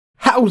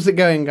How's it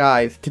going,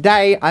 guys?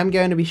 Today I'm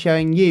going to be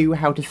showing you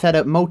how to set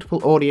up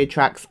multiple audio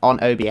tracks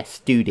on OBS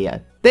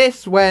Studio.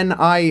 This, when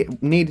I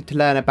needed to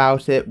learn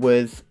about it,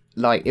 was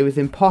like, it was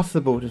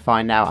impossible to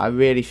find out. I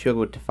really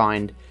struggled to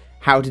find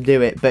how to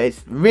do it, but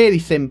it's really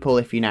simple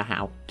if you know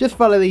how. Just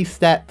follow these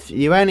steps,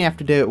 you only have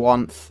to do it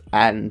once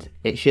and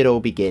it should all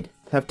be good.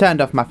 So I've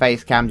turned off my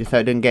face cam just so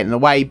it doesn't get in the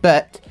way,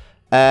 but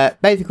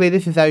basically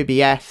this is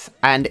OBS,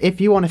 and if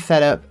you want to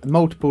set up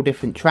multiple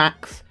different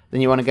tracks,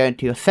 then you want to go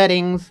into your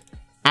settings,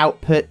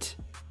 output,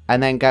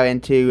 and then go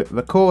into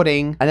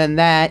recording, and then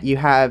there you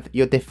have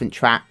your different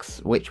tracks,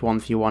 which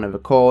ones you want to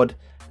record.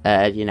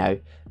 You know,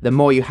 the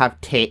more you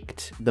have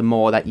ticked, the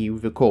more that you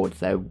record.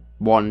 So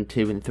 1,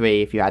 2 and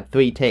 3, if you had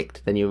 3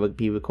 ticked, then you would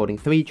be recording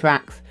 3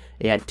 tracks.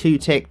 If you had 2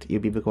 ticked,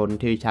 you'd be recording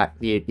 2 tracks.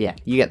 Yeah,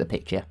 you get the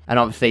picture. And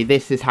obviously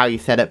this is how you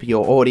set up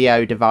your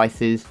audio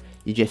devices.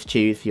 You just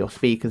choose your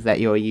speakers that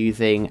you're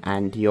using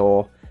and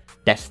your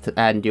desktop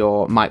and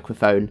your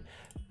microphone.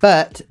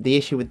 But the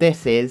issue with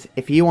this is,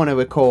 if you want to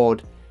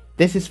record,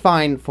 this is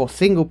fine for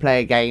single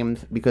player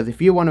games, because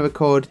if you want to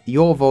record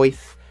your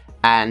voice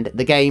and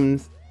the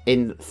games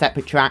in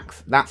separate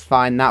tracks, that's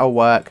fine, that'll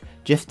work.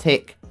 Just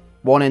tick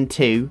 1 and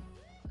 2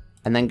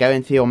 and then go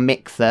into your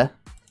mixer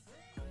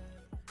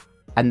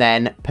and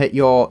then put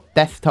your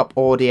desktop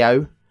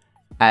audio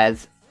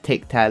as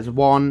ticked as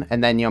 1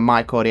 and then your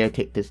mic audio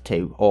ticked as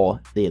 2, or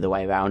the other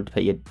way around,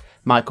 put your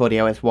mic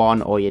audio as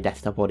 1 or your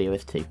desktop audio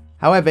as 2.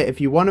 However, if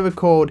you want to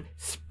record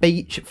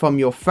speech from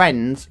your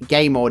friends,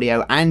 game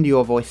audio, and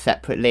your voice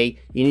separately,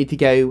 you need to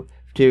go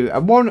to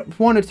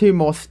one or two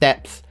more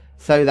steps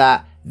so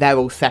that they're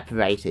all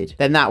separated.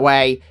 Then that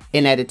way,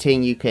 in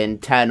editing, you can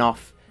turn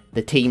off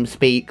the team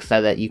speak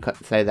so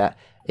that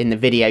in the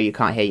video you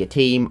can't hear your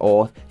team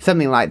or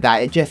something like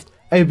that. It just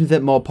opens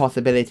up more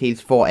possibilities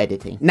for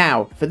editing.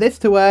 Now, for this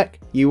to work,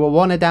 you will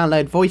want to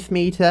download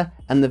Voicemeeter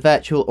and the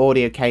virtual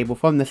audio cable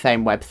from the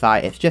same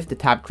website. It's just a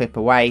tab click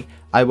away.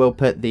 I will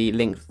put the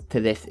links to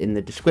this in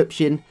the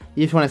description.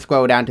 You just want to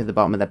scroll down to the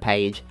bottom of the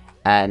page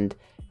and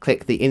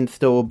click the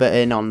install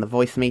button on the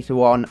Voicemeeter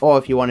one, or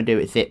if you want to do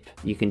it zip,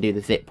 you can do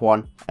the zip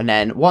one. And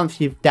then once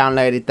you've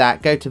downloaded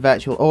that, go to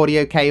virtual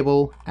audio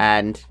cable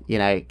and, you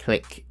know,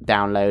 click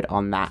download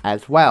on that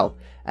as well.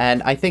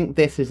 And I think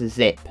this is a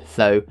zip,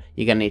 so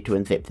you're going to need to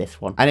unzip this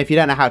one. And if you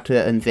don't know how to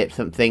unzip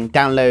something,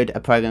 download a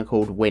program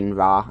called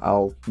WinRAR.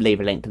 I'll leave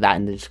a link to that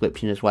in the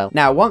description as well.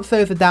 Now, once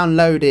those are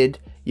downloaded,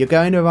 you're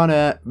going to want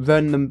to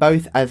run them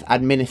both as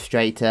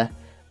administrator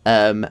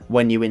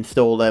when you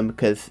install them,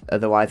 because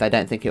otherwise I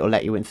don't think it will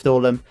let you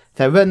install them.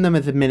 So run them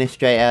as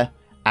administrator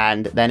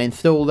and then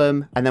install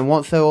them, and then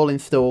once they're all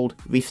installed,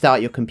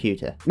 restart your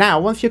computer. Now,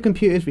 once your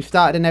computer's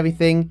restarted and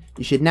everything,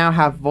 you should now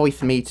have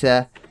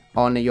Voicemeeter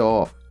on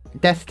your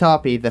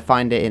desktop. Either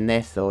find it in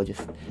this or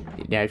just,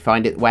 you know,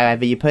 find it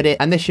wherever you put it,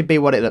 and this should be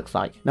what it looks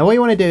like. Now what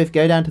you want to do is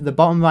go down to the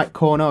bottom right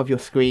corner of your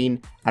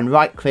screen and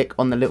right click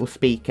on the little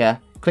speaker,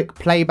 click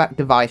playback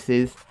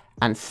devices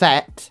and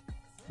set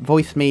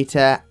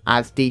Voicemeter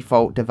as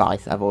default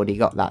device. I've already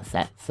got that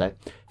set, so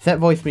set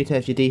Voicemeter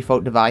as your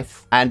default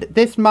device. And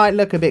this might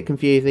look a bit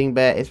confusing,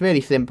 but it's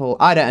really simple.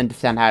 I don't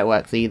understand how it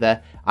works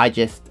either. I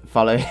just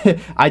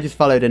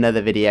followed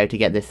another video to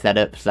get this set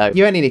up, so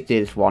you only need to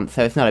do this once,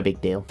 so it's not a big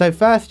deal. So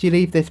first you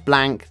leave this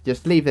blank,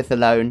 just leave this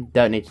alone,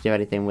 don't need to do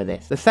anything with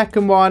this. The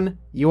second one,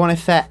 you want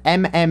to set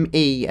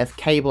MME as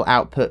cable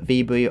output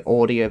VB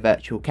audio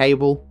virtual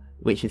cable,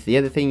 which is the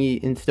other thing you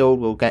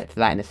installed. We'll get to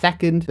that in a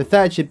second. The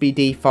third should be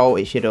default.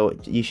 You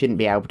shouldn't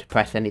be able to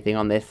press anything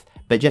on this,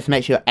 but just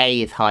make sure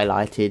A is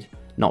highlighted,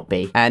 not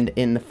B. And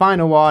in the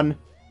final one,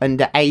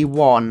 under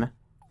A1,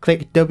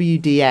 click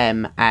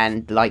WDM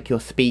and like your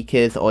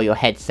speakers or your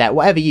headset,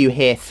 whatever you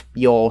hear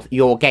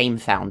your game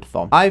sound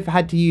from. I've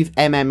had to use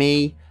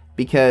MME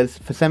because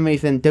for some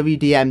reason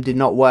WDM did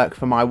not work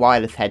for my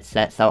wireless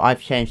headset, so I've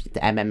changed it to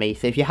MME.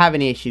 So if you have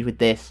any issues with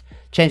this,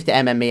 change to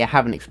MME. I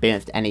haven't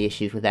experienced any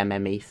issues with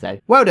MME, so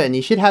well done.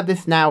 You should have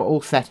this now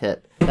all set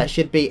up. That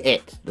should be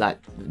it. Like,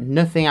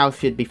 nothing else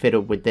should be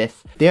fiddled with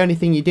this. The only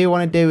thing you do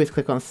want to do is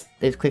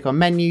click on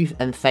menus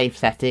and save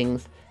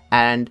settings.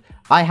 And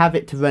I have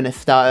it to run a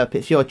startup.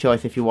 It's your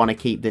choice if you want to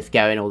keep this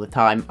going all the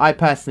time. I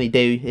personally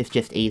do. It's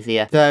just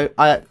easier. So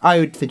I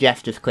would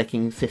suggest just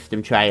clicking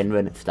system tray and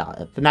run at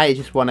startup. So now you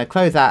just want to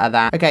close out of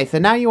that. Okay, so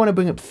now you want to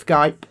bring up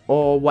Skype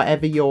or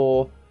whatever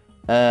your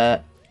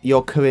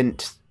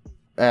current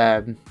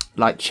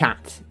like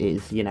chat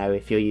is, you know,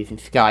 if you're using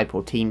Skype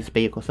or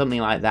TeamSpeak or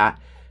something like that.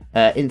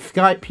 In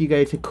Skype you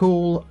go to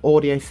cool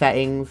audio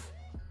settings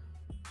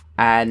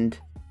and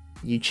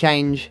you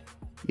change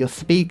your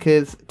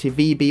speakers to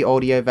VB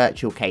audio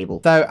virtual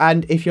cable. So,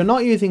 and if you're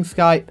not using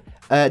Skype,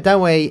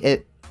 don't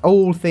worry,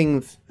 all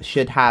things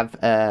should have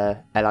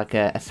like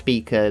a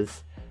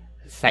speakers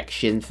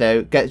section.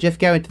 So just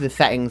go into the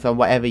settings on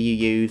whatever you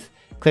use,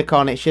 click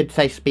on it, should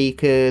say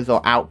speakers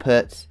or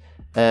outputs,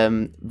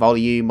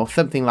 volume or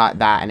something like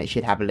that, and it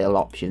should have a little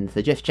option.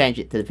 So just change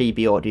it to the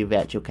VB audio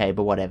virtual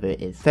cable, whatever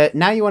it is. So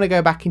now you want to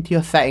go back into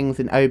your settings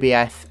in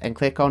OBS and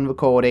click on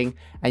recording,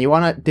 and you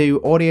want to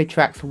do audio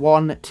tracks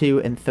 1,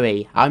 2 and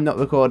 3. I'm not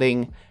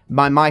recording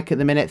my mic at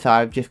the minute, so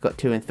I've just got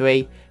 2 and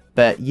 3,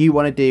 but you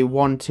want to do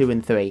 1, 2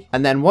 and 3.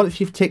 And then once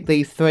you've ticked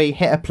these 3,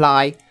 hit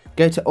apply,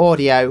 go to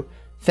audio,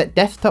 set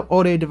desktop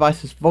audio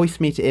device's voice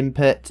meter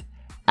input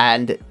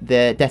and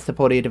the desktop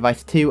audio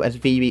device 2 as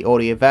VB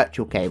audio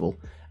virtual cable,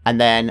 and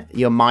then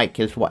your mic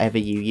is whatever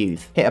you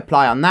use. Hit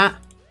apply on that,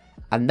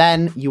 and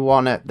then you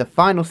want to, the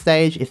final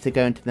stage is to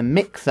go into the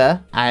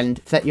mixer and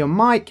set your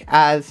mic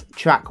as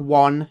track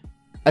 1,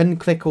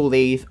 unclick all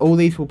these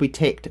will be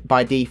ticked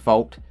by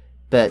default,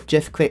 but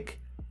just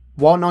click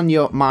 1 on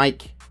your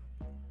mic,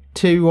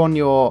 2 on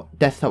your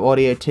desktop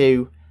audio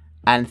 2,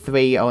 and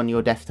 3 on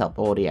your desktop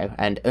audio,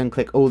 and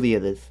unclick all the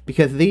others,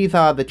 because these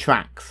are the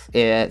tracks.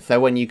 So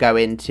when you go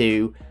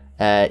into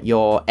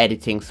your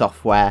editing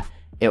software,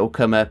 it will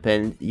come up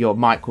and your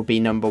mic will be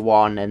number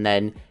 1, and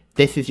then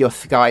this is your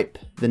Skype,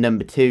 the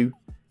number 2,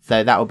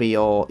 so that will be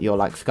your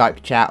like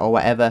Skype chat or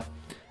whatever,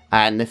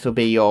 and this will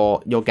be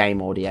your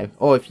game audio.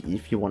 Or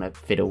if you want to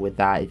fiddle with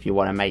that, if you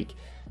want to make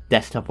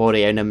desktop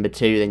audio number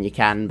 2, then you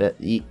can, but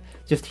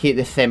just to keep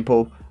this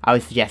simple, I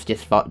would suggest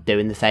just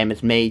doing the same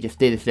as me. Just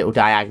do this little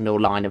diagonal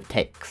line of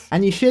ticks,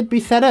 and you should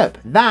be set up.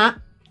 That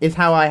is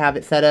how I have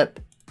it set up.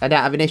 I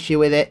don't have an issue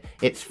with it.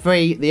 It's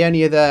free. The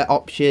only other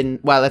option,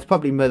 well, there's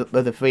probably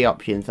other free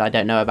options, I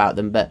don't know about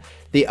them, but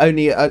the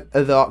only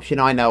other option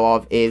I know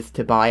of is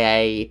to buy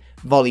a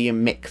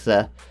volume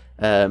mixer,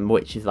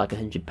 which is like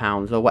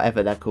 £100 or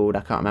whatever they're called.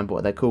 I can't remember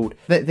what they're called.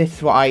 This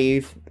is what I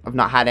use. I've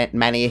not had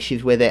many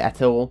issues with it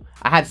at all.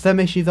 I had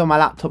some issues on my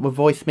laptop with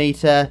voice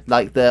meter,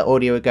 like the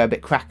audio would go a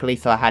bit crackly,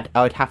 so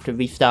I would have to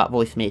restart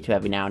voice meter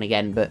every now and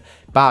again, but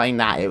barring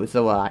that, it was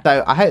alright.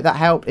 So I hope that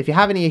helped. If you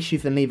have any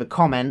issues, then leave a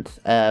comment,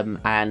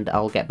 and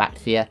I'll get back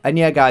to you. And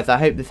yeah, guys, I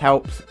hope this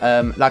helps.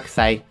 Like I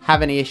say,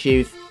 have any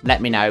issues,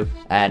 let me know,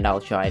 and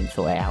I'll try and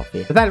sort it out for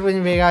you. So thanks for watching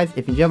the video, guys.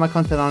 If you enjoy my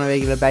content on a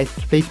regular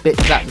basis, please bitch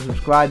that the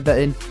subscribe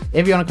button.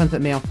 If you want to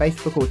contact me on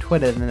Facebook or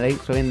Twitter, then the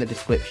links are in the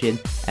description,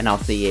 and I'll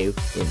see you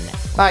in the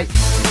next.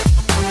 Bye.